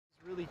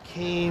really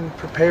came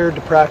prepared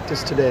to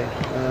practice today.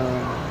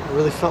 I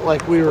really felt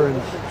like we were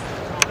in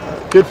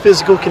good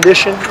physical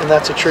condition, and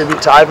that's a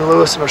tribute to Ivan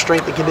Lewis and our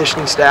strength and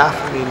conditioning staff.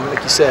 I mean,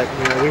 like you said,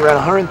 we ran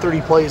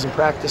 130 plays in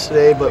practice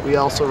today, but we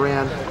also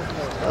ran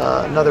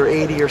another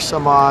 80 or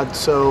some odd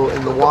so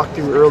in the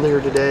walkthrough earlier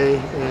today,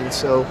 and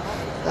so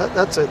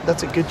that's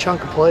a good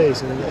chunk of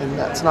plays, and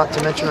that's not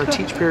to mention our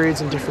teach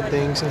periods and different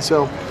things. And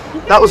so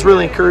that was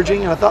really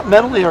encouraging, and I thought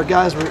mentally our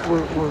guys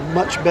were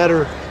much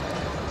better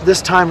this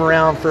time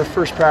around for a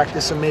first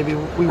practice than maybe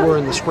we were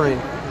in the spring.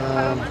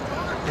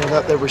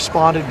 That they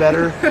responded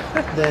better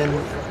than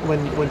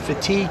when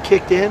fatigue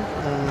kicked in.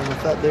 I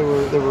thought they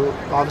were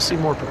obviously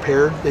more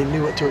prepared. They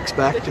knew what to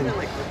expect, and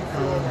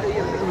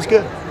it was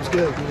good. It was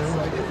good.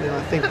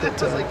 I think that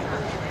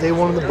day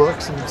one of the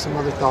books, and some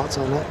other thoughts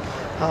on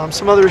that.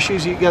 Some other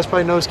issues you guys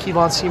probably noticed.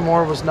 Kevon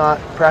Seymour was not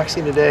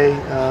practicing today,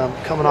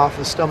 coming off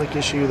a stomach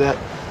issue that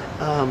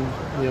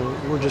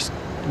we're just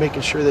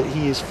making sure that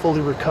he is fully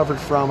recovered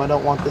from. I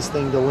don't want this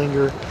thing to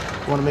linger.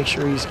 I want to make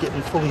sure he's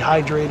getting fully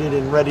hydrated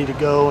and ready to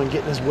go and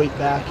getting his weight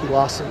back. He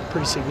lost some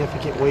pretty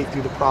significant weight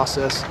through the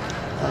process,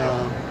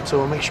 so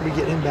we'll make sure we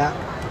get him back.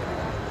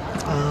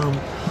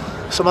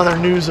 Some other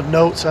news of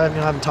note, so I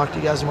haven't talked to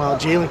you guys in a while.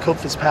 Jalen Cope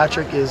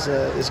Fitzpatrick is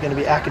going to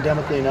be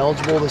academically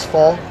ineligible this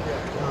fall.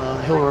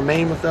 He'll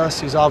remain with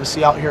us. He's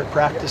obviously out here at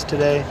practice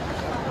today.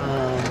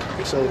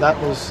 So that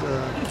was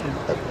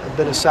a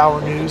bit of sour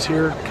news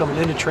here coming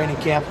into training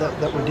camp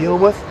that we're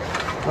dealing with.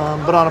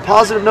 But on a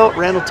positive note,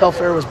 Randall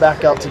Telfair was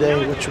back out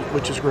today,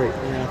 which is great.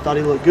 I thought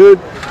he looked good.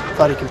 I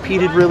thought he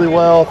competed really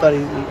well. I thought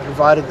he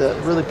provided the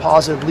really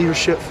positive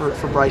leadership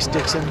for Bryce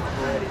Dixon.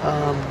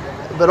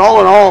 But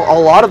all in all, a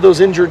lot of those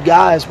injured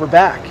guys were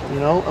back,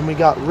 and we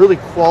got really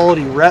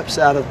quality reps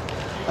out of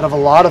a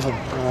lot of them.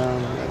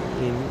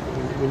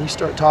 When you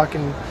start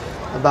talking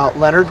about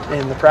Leonard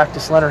and the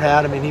practice Leonard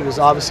had, he was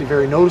obviously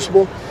very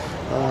noticeable.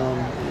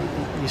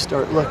 You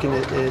start looking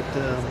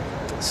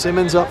at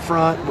Simmons up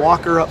front,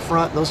 Walker up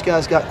front. Those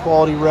guys got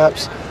quality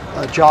reps.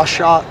 Josh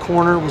Shaw at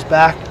corner was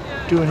back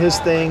doing his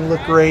thing,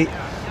 looked great.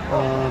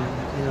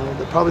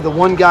 Probably the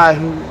one guy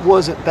who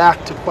wasn't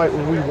back to quite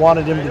where we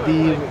wanted him to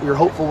be, we were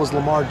hopeful, was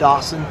Lamar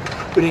Dawson.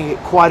 We didn't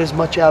get quite as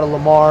much out of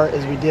Lamar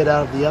as we did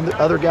out of the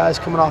other guys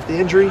coming off the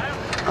injury.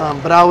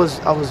 But I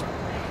was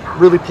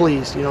really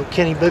pleased.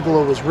 Kenny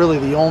Bigelow was really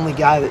the only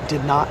guy that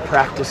did not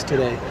practice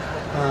today,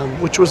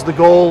 which was the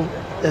goal,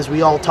 as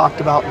we all talked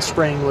about in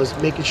spring, was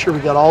making sure we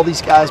got all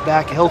these guys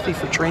back healthy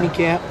for training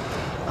camp.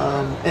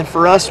 And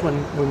for us,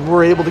 when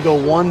we're able to go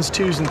 1s,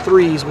 2s, and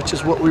 3s, which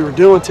is what we were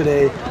doing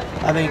today,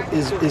 I think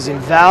is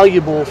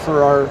invaluable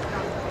for our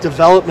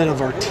development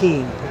of our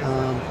team.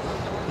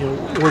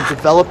 We're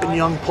developing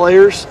young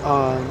players.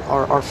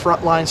 Our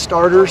frontline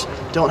starters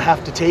don't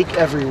have to take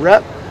every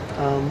rep.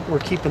 We're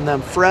keeping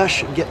them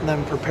fresh and getting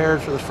them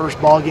prepared for the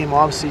first ball game,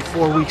 obviously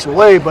 4 weeks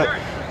away, but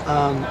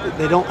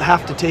they don't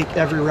have to take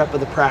every rep of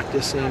the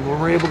practice. And when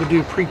we're able to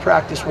do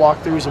pre-practice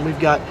walkthroughs and we've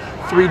got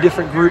 3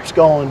 different groups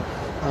going,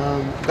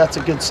 that's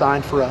a good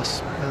sign for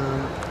us.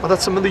 I thought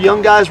some of the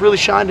young guys really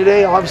shined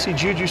today. Obviously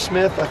Juju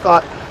Smith, I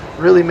thought,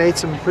 really made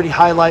some pretty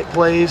highlight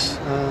plays,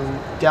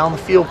 down the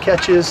field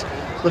catches,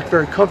 looked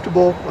very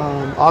comfortable.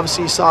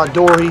 Obviously you saw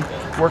Dory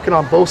working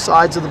on both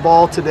sides of the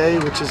ball today,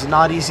 which is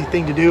not an easy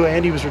thing to do,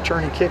 and he was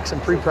returning kicks in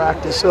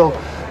pre-practice. So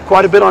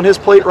quite a bit on his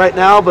plate right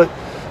now, but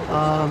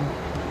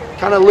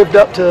kind of lived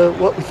up to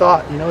what we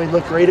thought. He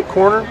looked great at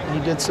corner.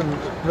 He did some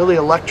really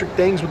electric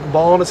things with the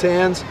ball in his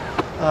hands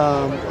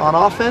on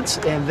offense,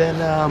 and then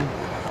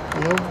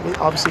he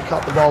obviously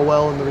caught the ball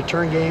well in the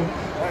return game.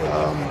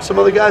 Some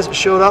other guys that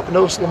showed up,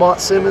 noticed Lamont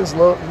Simmons,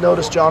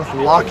 noticed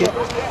Jonathan Lockett.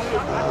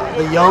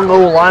 The young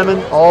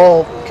O-linemen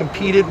all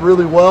competed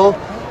really well.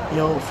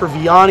 For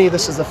Vianney,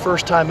 this is the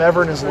first time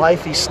ever in his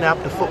life he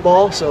snapped a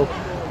football, so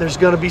there's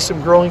going to be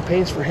some growing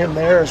pains for him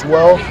there as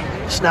well,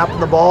 snapping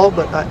the ball,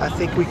 but I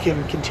think we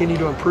can continue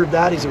to improve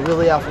that. He's a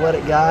really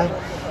athletic guy.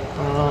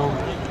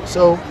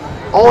 So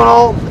all in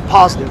all,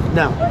 positive.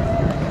 Now,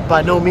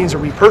 by no means are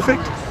we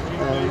perfect.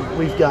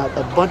 We've got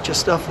a bunch of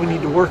stuff we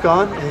need to work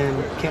on,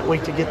 and can't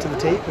wait to get to the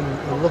tape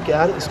and look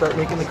at it and start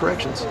making the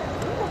corrections.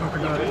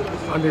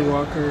 Andre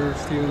Walker,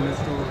 Steven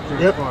Mitchell,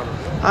 Yep.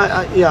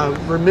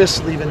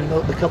 Remiss leaving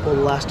a couple of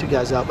the last 2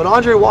 guys out. But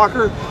Andre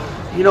Walker,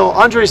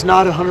 Andre's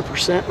not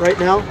 100% right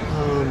now.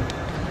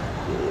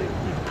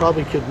 You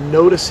probably could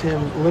notice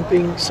him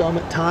limping some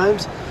at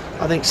times.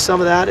 I think some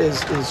of that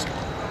is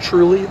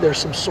truly, there's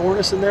some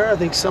soreness in there. I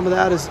think some of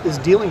that is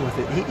dealing with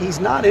it. He's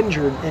not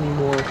injured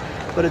anymore,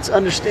 but it's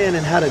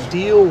understanding how to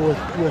deal with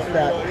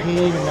that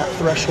pain and that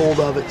threshold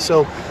of it.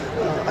 So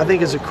I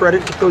think as a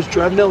credit to Coach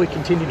Drevno, we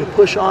continue to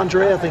push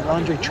Andre. I think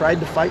Andre tried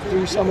to fight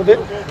through some of it.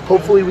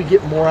 Hopefully we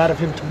get more out of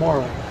him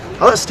tomorrow. I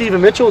thought Steven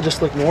Mitchell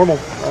just looked normal.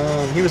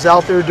 He was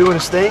out there doing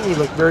his thing. He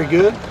looked very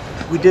good.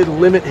 We did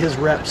limit his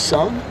reps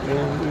some.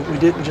 We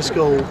didn't just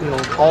go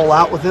all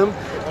out with him.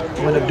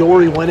 When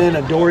Adoree went in,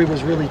 Adoree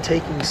was really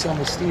taking some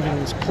of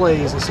Steven's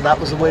plays, and so that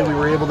was the way we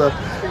were able to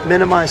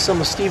minimize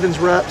some of Steven's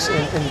reps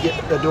and get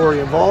Adoree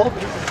involved.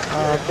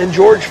 and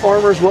George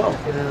Farmer as well.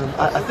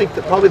 I think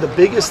that probably the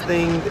biggest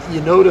thing that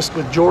you noticed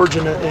with George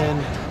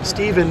and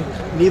Steven,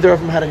 neither of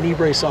them had a knee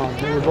brace on.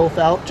 They were both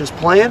out just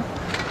playing,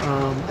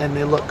 and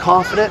they looked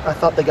confident. I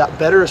thought they got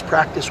better as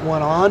practice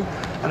went on,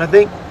 and I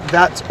think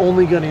that's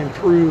only going to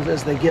improve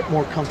as they get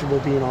more comfortable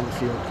being on the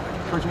field.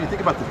 Coach, when you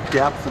think about the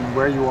depth and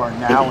where you are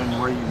now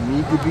and where you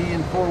need to be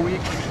in 4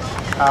 weeks,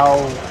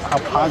 how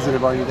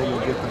positive are you that you'll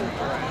get there?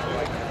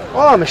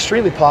 Well, I'm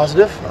extremely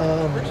positive.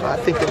 I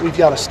think that we've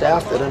got a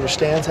staff that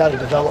understands how to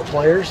develop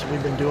players.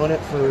 We've been doing it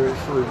for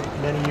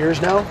many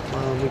years now.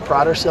 We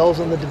pride ourselves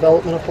on the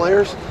development of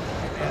players.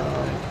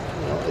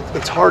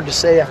 It's hard to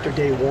say after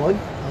day one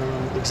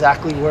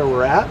exactly where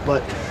we're at,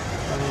 but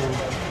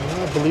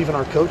I believe in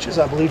our coaches.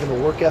 I believe in the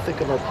work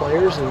ethic of our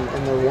players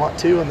and their want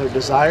to and their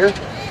desire.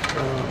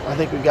 I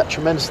think we've got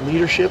tremendous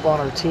leadership on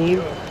our team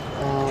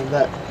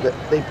that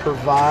they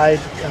provide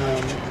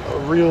a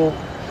real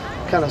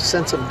kind of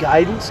sense of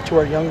guidance to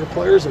our younger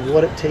players of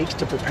what it takes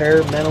to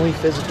prepare mentally,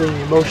 physically,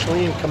 and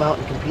emotionally and come out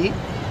and compete.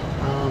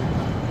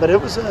 But it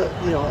was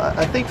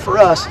I think for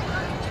us,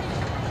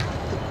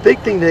 the big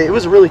thing today, it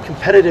was a really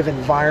competitive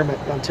environment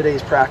on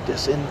today's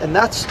practice, and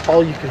that's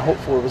all you can hope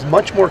for. It was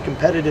much more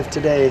competitive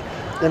today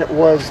than it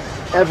was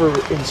ever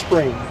in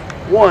spring.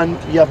 One,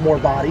 you have more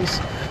bodies,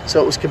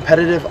 so it was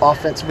competitive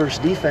offense versus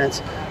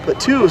defense, but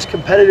two, it was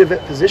competitive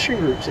at position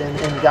groups,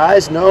 and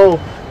guys know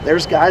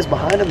there's guys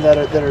behind them that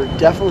are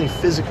definitely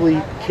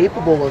physically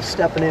capable of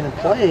stepping in and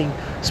playing,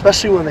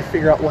 especially when they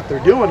figure out what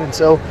they're doing. And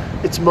so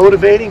it's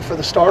motivating for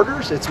the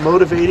starters, it's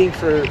motivating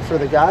for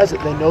the guys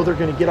that they know they're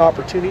going to get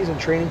opportunities in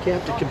training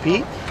camp to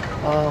compete.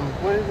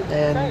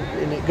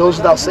 And it goes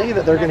without saying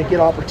that they're going to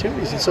get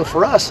opportunities. And so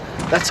for us,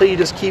 that's how you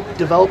just keep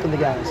developing the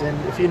guys. And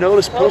if you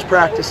notice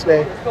post-practice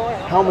today,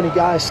 how many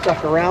guys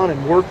stuck around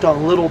and worked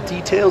on little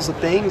details of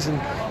things, and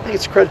I think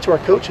it's a credit to our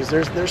coaches.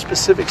 There's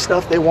specific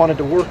stuff they wanted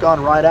to work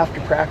on right after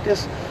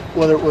practice,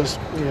 whether it was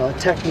a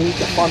technique,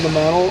 a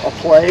fundamental, a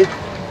play,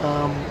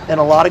 and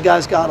a lot of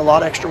guys got a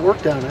lot of extra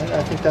work done.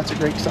 I think that's a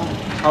great sign.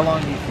 How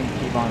long do you think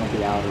Kevon will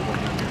be out?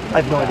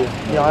 I have no idea.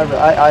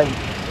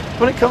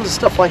 When it comes to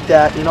stuff like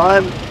that,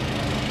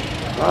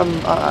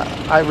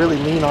 I really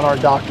lean on our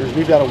doctors.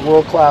 We've got a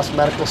world-class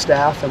medical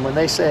staff, and when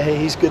they say, "Hey,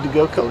 he's good to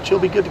go, coach," he'll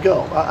be good to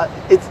go.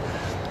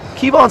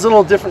 Kevon's in a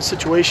little different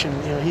situation.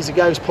 He's a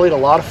guy who's played a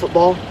lot of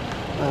football.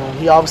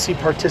 He obviously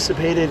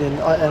participated in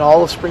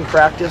all of spring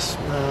practice.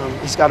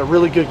 He's got a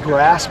really good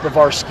grasp of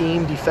our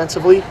scheme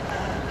defensively.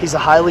 He's a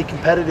highly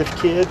competitive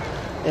kid,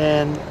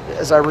 and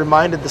as I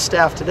reminded the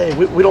staff today,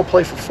 we don't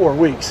play for 4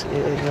 weeks.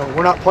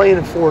 We're not playing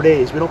in 4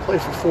 days. We don't play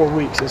for 4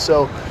 weeks, and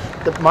so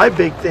my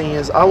big thing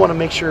is I want to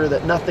make sure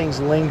that nothing's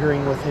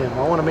lingering with him.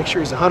 I want to make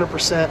sure he's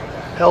 100%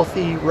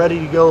 healthy, ready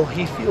to go.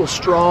 He feels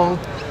strong,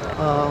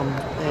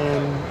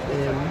 and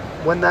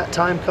when that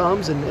time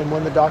comes and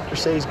when the doctor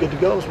says he's good to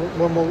go is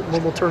when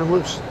we'll turn him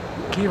loose.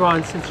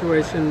 Kevon's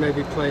situation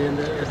maybe play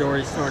into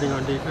Adoree starting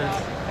on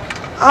defense?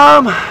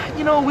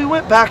 We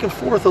went back and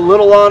forth a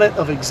little on it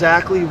of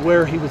exactly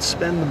where he would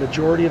spend the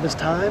majority of his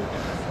time.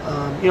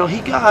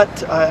 He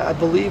got, I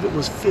believe it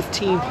was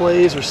 15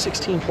 plays or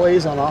 16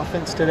 plays on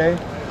offense today.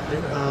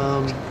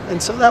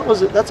 And so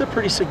that's a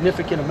pretty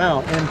significant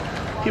amount.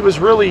 And he was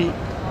really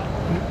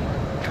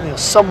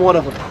somewhat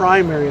of a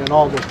primary in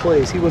all those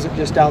plays. He wasn't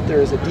just out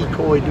there as a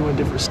decoy doing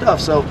different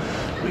stuff. So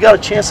we got a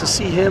chance to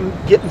see him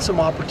getting some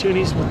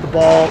opportunities with the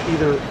ball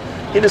either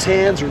in his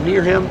hands or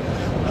near him.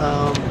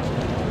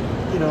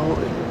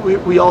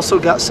 We also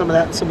got some of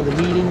that in some of the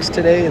meetings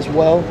today as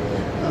well.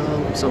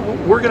 So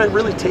we're going to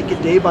really take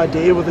it day by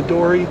day with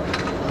Adoree.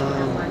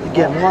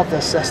 Again, we'll have to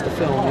assess the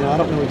film. I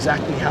don't know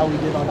exactly how we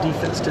did on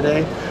defense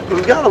today, but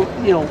we've got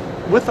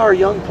with our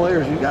young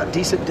players, we've got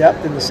decent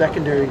depth in the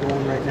secondary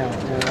going right now.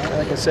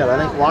 Like I said,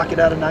 I think Lockett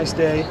had a nice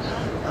day.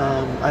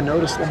 I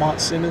noticed Lamont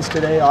Simmons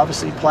today,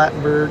 obviously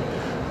Plattenberg,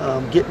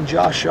 getting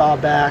Josh Shaw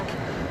back,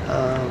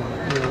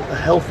 a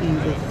healthy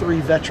 3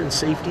 veteran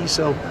safety.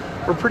 So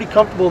we're pretty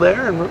comfortable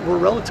there, and we're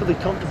relatively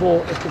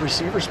comfortable at the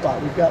receiver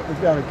spot. We've got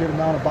a good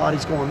amount of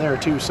bodies going there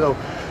too. So,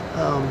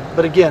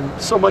 but again,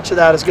 so much of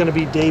that is going to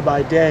be day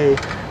by day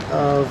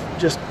of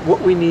just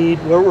what we need,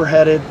 where we're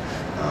headed,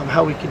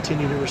 how we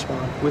continue to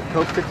respond. With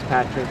Coach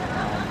Fitzpatrick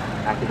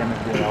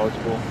academically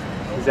eligible,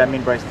 does that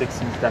mean Bryce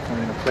Dixon's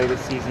definitely going to play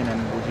this season,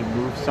 and would you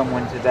move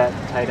someone to that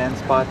tight end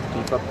spot to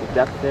beef up the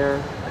depth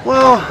there?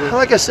 Well,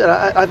 like I said,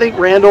 I think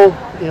Randall,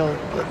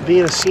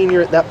 being a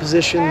senior at that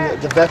position,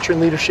 the veteran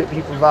leadership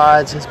he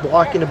provides, his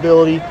blocking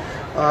ability,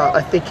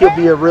 I think he'll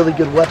be a really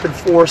good weapon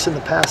for us in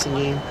the passing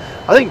game.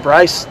 I think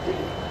Bryce,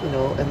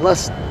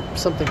 unless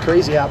something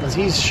crazy happens,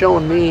 he's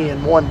shown me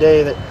in one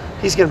day that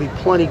he's going to be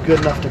plenty good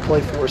enough to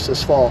play for us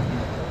this fall.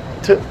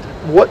 To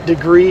what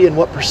degree and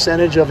what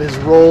percentage of his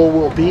role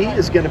will be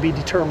is going to be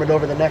determined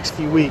over the next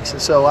few weeks.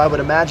 And so I would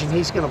imagine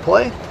he's going to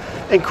play.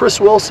 And Chris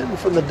Wilson,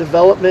 from the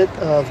development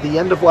of the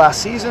end of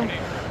last season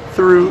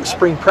through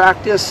spring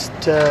practice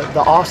to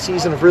the off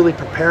season of really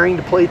preparing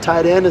to play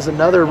tight end, is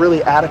another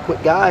really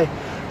adequate guy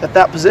at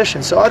that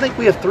position. So I think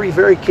we have 3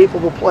 very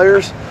capable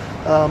players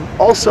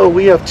Also,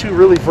 we have two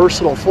really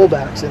versatile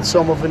fullbacks in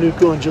Soma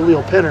Vanuku and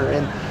Jaleel Pinner,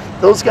 and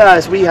those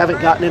guys, we haven't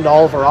gotten into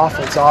all of our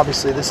offense.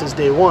 Obviously, this is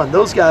day one.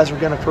 Those guys are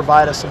going to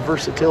provide us some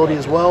versatility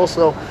as well.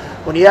 So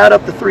when you add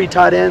up the 3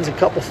 tight ends, a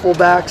couple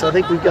fullbacks, I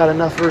think we've got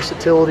enough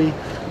versatility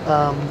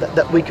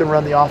that we can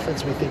run the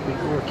offense we think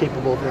we're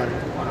capable of running.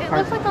 It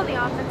looked like on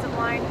the offensive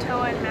line,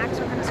 Toa and Max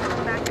were going to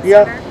circle back at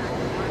Yeah,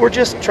 center. we're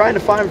just trying to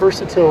find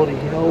versatility.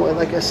 You know,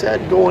 like I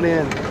said, going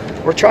in,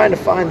 we're trying to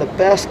find the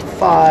best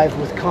 5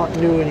 with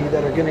continuity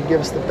that are going to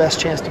give us the best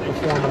chance to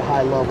perform at a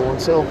high level.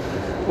 And so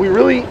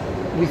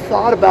we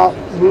thought about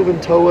moving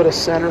Toa to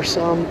center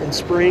some in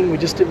spring. We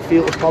just didn't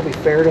feel it was probably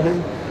fair to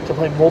him to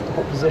play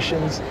multiple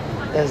positions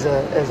as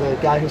a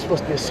guy who's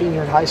supposed to be a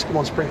senior in high school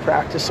in spring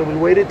practice. So we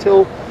waited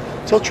till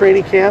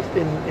training camp,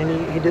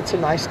 and he did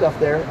some nice stuff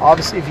there.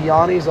 Obviously,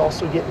 Vianney's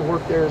also getting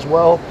work there as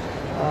well.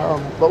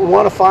 But we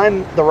want to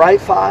find the right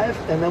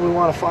 5, and then we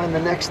want to find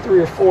the next 3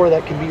 or 4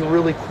 that can be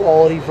really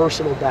quality,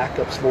 versatile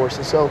backups for us.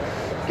 And so,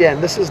 again,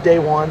 this is day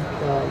one.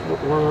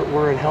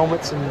 We're in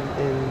helmets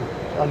and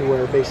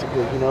underwear,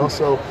 basically, you know.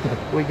 So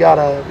we got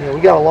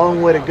a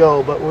long way to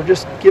go, but we're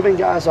just giving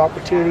guys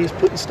opportunities,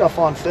 putting stuff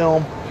on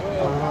film.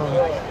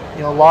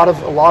 You know, a lot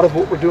of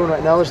what we're doing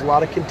right now, there's a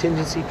lot of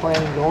contingency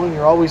planning going.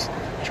 You're always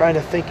trying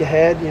to think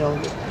ahead. You know,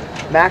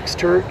 Max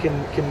Turk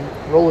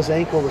can roll his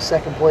ankle the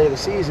second play of the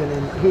season,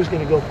 and who's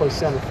going to go play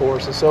center for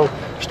us? And so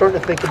we're starting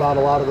to think about a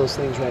lot of those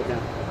things right now.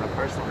 On a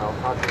personal note,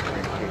 how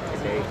different did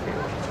today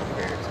feel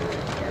compared to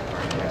your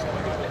first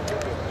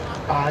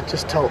play? I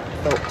just felt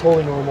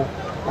totally normal.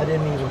 I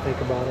didn't even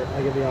think about it.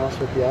 I gotta be honest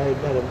with you. I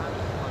had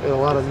a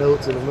lot of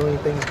notes and a million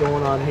things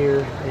going on here,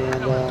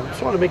 and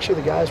just wanted to make sure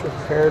the guys were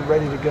prepared,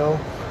 ready to go.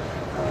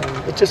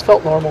 It just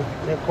felt normal.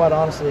 And quite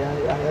honestly,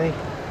 I think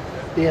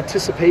the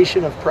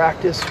anticipation of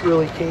practice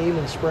really came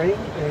in spring,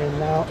 and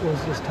now it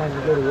was just time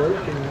to go to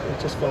work, and it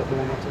just felt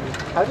normal to me.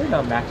 How did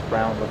Max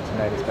Brown look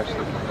tonight,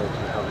 especially compared to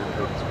how he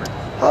played in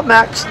spring?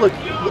 Max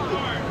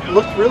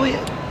looked really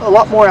a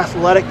lot more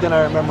athletic than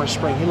I remember in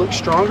spring. He looked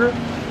stronger.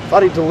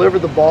 Thought he delivered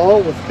the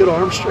ball with good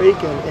arm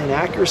strength and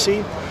accuracy.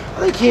 I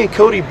think he and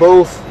Cody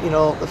both, you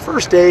know, the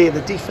first day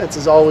the defense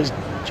is always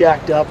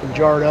jacked up and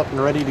jarred up and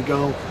ready to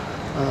go.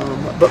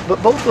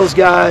 But both those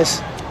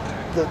guys,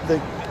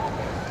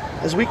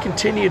 as we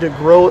continue to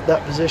grow at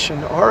that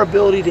position, our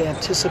ability to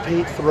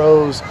anticipate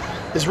throws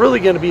is really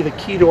going to be the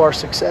key to our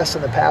success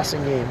in the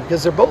passing game,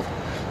 because they're both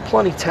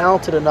plenty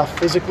talented enough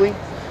physically.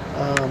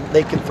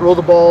 They can throw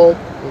the ball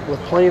with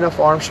plenty enough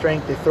arm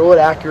strength. They throw it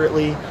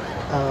accurately.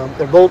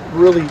 They're both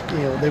really,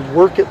 you know, they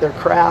work at their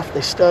craft.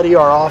 They study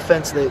our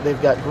offense.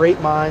 They've got great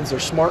minds. They're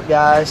smart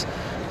guys.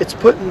 It's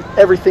putting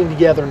everything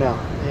together now,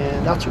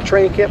 and that's what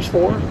training camp's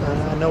for.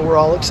 I know we're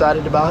all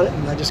excited about it,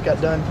 and I just got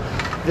done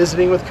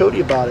visiting with Cody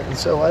about it. And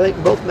so I think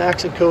both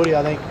Max and Cody,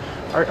 I think,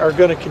 are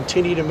going to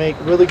continue to make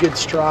really good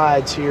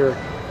strides here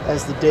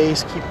as the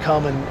days keep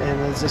coming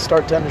and as they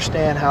start to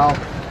understand how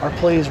our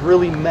plays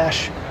really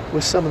mesh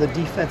with some of the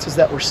defenses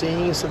that we're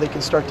seeing, so they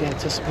can start to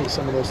anticipate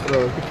some of those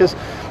throws, because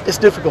it's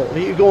difficult.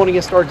 You're going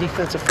against our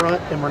defensive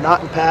front and we're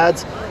not in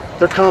pads,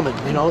 they're coming.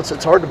 You know,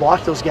 it's hard to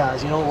block those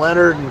guys. You know,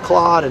 Leonard and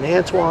Claude and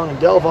Antoine and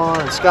Delvon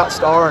and Scott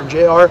Starr and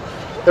JR,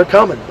 they're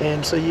coming.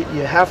 And so you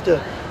have to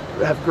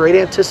have great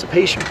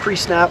anticipation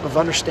pre-snap of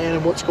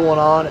understanding what's going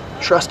on,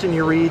 trusting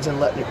your reads and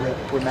letting it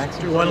rip. Would Max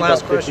do one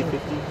last question?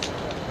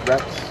 50-50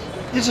 reps?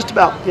 It's just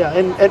about, yeah,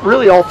 and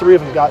really all 3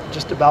 of them got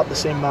just about the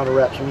same amount of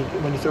reps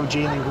when you throw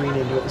Jalen Green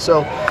into it.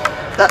 So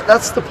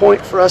that's the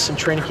point for us in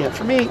training camp.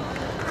 For me,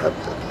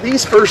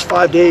 these first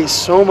 5 days,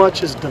 so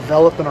much is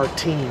developing our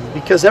team,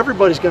 because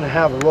everybody's going to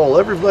have a role.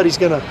 Everybody's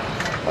going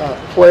to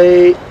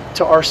play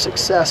to our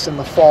success in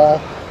the fall.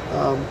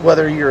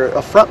 Whether you're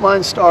a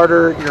frontline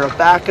starter, you're a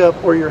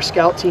backup, or you're a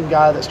scout team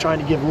guy that's trying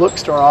to give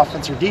looks to our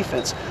offense or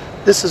defense,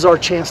 this is our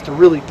chance to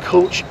really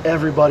coach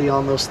everybody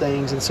on those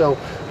things. And so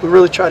we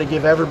really try to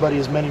give everybody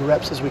as many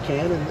reps as we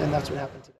can, and that's what happened.